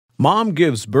Mom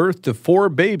gives birth to 4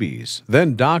 babies,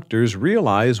 then doctors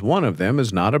realize one of them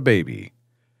is not a baby.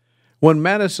 When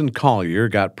Madison Collier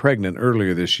got pregnant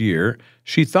earlier this year,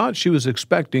 she thought she was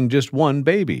expecting just one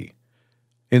baby.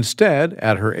 Instead,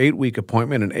 at her 8-week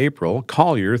appointment in April,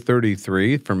 Collier,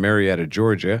 33, from Marietta,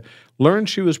 Georgia, learned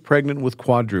she was pregnant with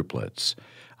quadruplets.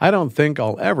 I don't think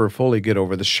I'll ever fully get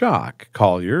over the shock,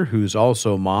 Collier, who's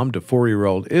also mom to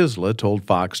 4-year-old Isla, told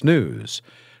Fox News.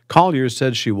 Collier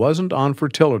said she wasn't on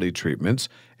fertility treatments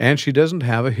and she doesn't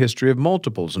have a history of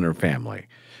multiples in her family.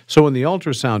 So when the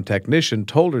ultrasound technician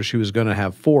told her she was going to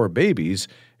have 4 babies,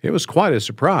 it was quite a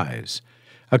surprise.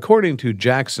 According to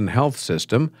Jackson Health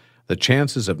System, the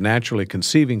chances of naturally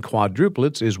conceiving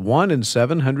quadruplets is 1 in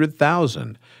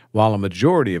 700,000, while a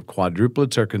majority of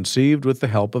quadruplets are conceived with the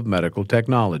help of medical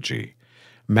technology.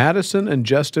 Madison and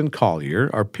Justin Collier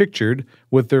are pictured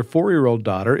with their 4-year-old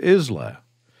daughter, Isla.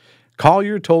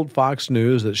 Collier told Fox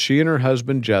News that she and her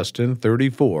husband Justin,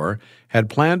 34,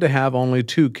 had planned to have only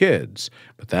 2 kids,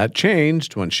 but that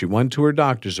changed when she went to her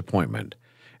doctor's appointment.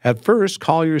 At first,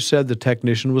 Collier said the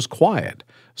technician was quiet,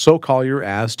 so Collier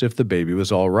asked if the baby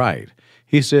was all right.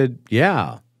 He said,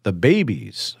 "Yeah, the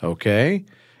babies, okay?"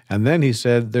 And then he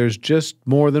said, "There's just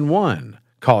more than one,"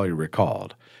 Collier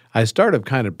recalled. "I started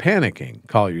kind of panicking,"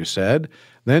 Collier said.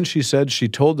 Then she said she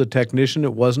told the technician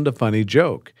it wasn't a funny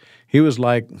joke. He was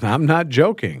like, "I'm not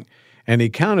joking." And he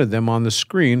counted them on the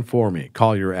screen for me,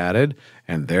 Collier added,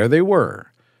 and there they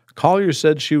were. Collier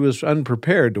said she was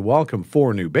unprepared to welcome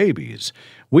 4 new babies.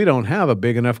 "We don't have a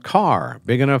big enough car,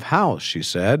 big enough house," she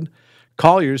said.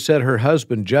 Collier said her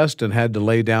husband Justin had to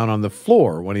lay down on the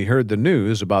floor when he heard the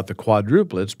news about the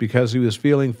quadruplets because he was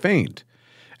feeling faint.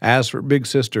 As for big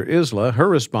sister Isla, her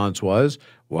response was,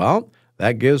 "Well,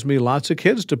 that gives me lots of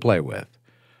kids to play with."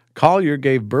 Collier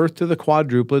gave birth to the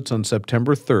quadruplets on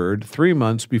September 3rd, 3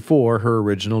 months before her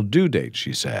original due date,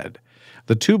 she said.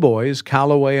 The 2 boys,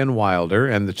 Calloway and Wilder,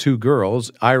 and the 2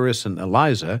 girls, Iris and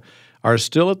Eliza, are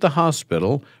still at the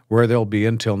hospital where they'll be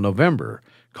until November.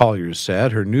 Collier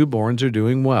said her newborns are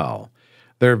doing well.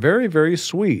 "They're very, very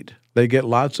sweet. They get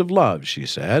lots of love," she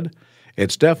said.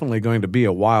 "It's definitely going to be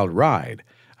a wild ride.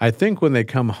 I think when they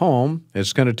come home,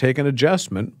 it's going to take an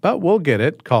adjustment, but we'll get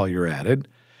it," Collier added.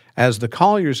 As the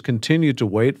Colliers continue to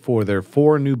wait for their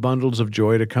 4 new bundles of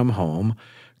joy to come home,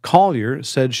 Collier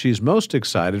said she's most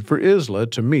excited for Isla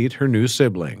to meet her new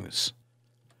siblings.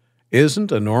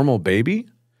 Isn't a normal baby?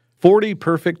 40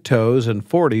 perfect toes and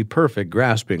 40 perfect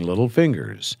grasping little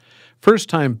fingers.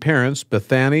 First-time parents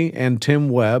Bethany and Tim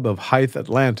Webb of Hythe,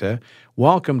 Atlanta,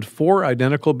 welcomed 4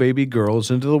 identical baby girls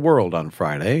into the world on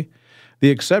Friday. The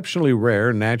exceptionally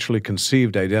rare, naturally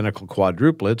conceived identical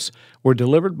quadruplets were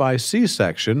delivered by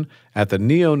C-section at the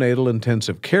Neonatal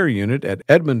Intensive Care Unit at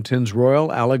Edmonton's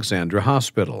Royal Alexandra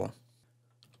Hospital.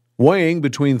 Weighing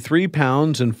between 3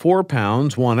 pounds and 4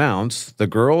 pounds 1 ounce, the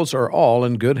girls are all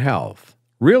in good health.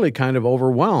 "Really kind of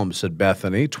overwhelmed," said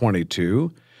Bethany,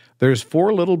 22. "There's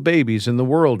 4 little babies in the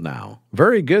world now.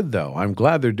 Very good, though. I'm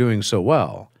glad they're doing so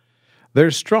well." "They're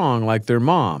strong like their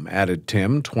mom," added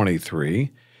Tim,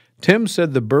 23. Tim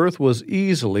said the birth was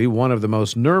easily one of the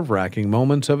most nerve-wracking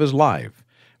moments of his life,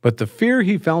 but the fear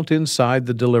he felt inside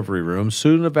the delivery room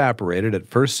soon evaporated at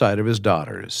first sight of his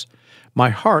daughters. "My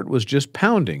heart was just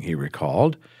pounding," he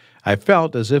recalled. "I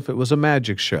felt as if it was a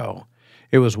magic show.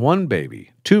 It was 1 baby,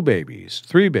 2 babies,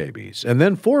 3 babies, and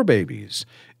then 4 babies.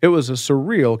 It was a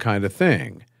surreal kind of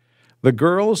thing." The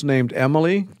girls, named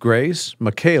Emily, Grace,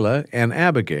 Michaela, and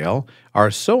Abigail, are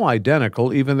so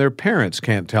identical even their parents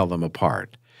can't tell them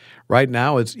apart. "Right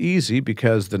now it's easy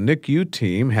because the NICU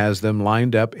team has them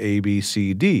lined up A, B,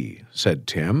 C, D," said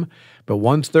Tim. "But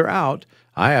once they're out,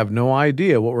 I have no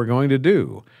idea what we're going to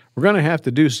do. We're going to have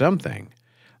to do something."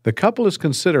 The couple is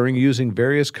considering using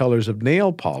various colors of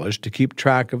nail polish to keep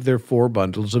track of their 4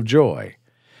 bundles of joy.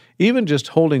 "Even just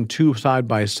holding 2 side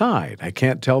by side, I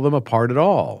can't tell them apart at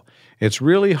all. It's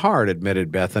really hard," admitted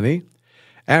Bethany.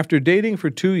 After dating for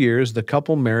 2 years, the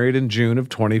couple married in June of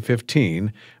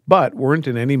 2015, but weren't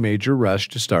in any major rush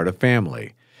to start a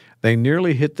family. They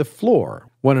nearly hit the floor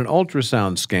when an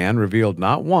ultrasound scan revealed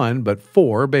not 1 but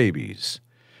 4 babies.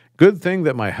 "Good thing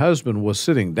that my husband was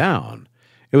sitting down.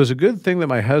 It was a good thing that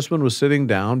my husband was sitting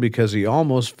down because he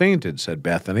almost fainted," said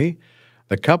Bethany.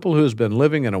 The couple, who has been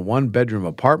living in a 1-bedroom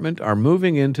apartment, are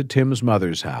moving into Tim's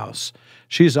mother's house.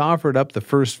 She's offered up the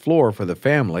first floor for the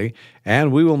family,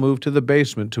 and we will move to the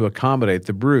basement to accommodate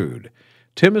the brood.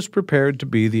 Tim is prepared to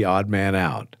be the odd man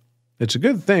out. "It's a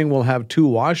good thing we'll have 2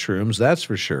 washrooms, that's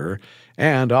for sure,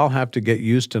 and I'll have to get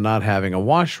used to not having a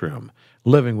washroom,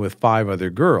 living with 5 other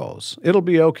girls. It'll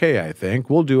be okay, I think.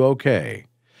 We'll do okay."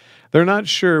 They're not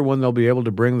sure when they'll be able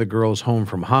to bring the girls home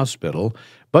from hospital,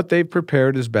 but they've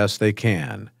prepared as best they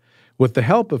can. With the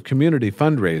help of community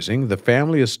fundraising, the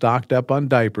family is stocked up on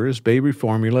diapers, baby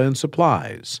formula, and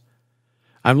supplies.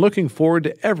 "I'm looking forward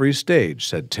to every stage,"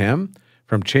 said Tim,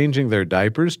 "from changing their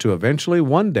diapers to eventually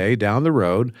one day down the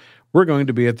road, we're going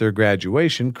to be at their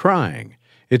graduation crying.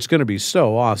 It's going to be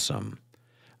so awesome.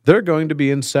 They're going to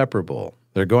be inseparable.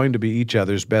 They're going to be each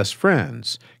other's best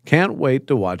friends. Can't wait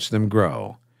to watch them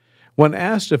grow." When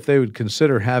asked if they would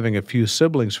consider having a few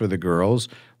siblings for the girls,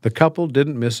 the couple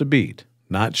didn't miss a beat.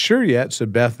 "Not sure yet,"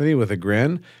 said Bethany with a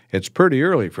grin. "It's pretty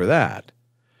early for that."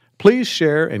 Please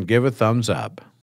share and give a thumbs up.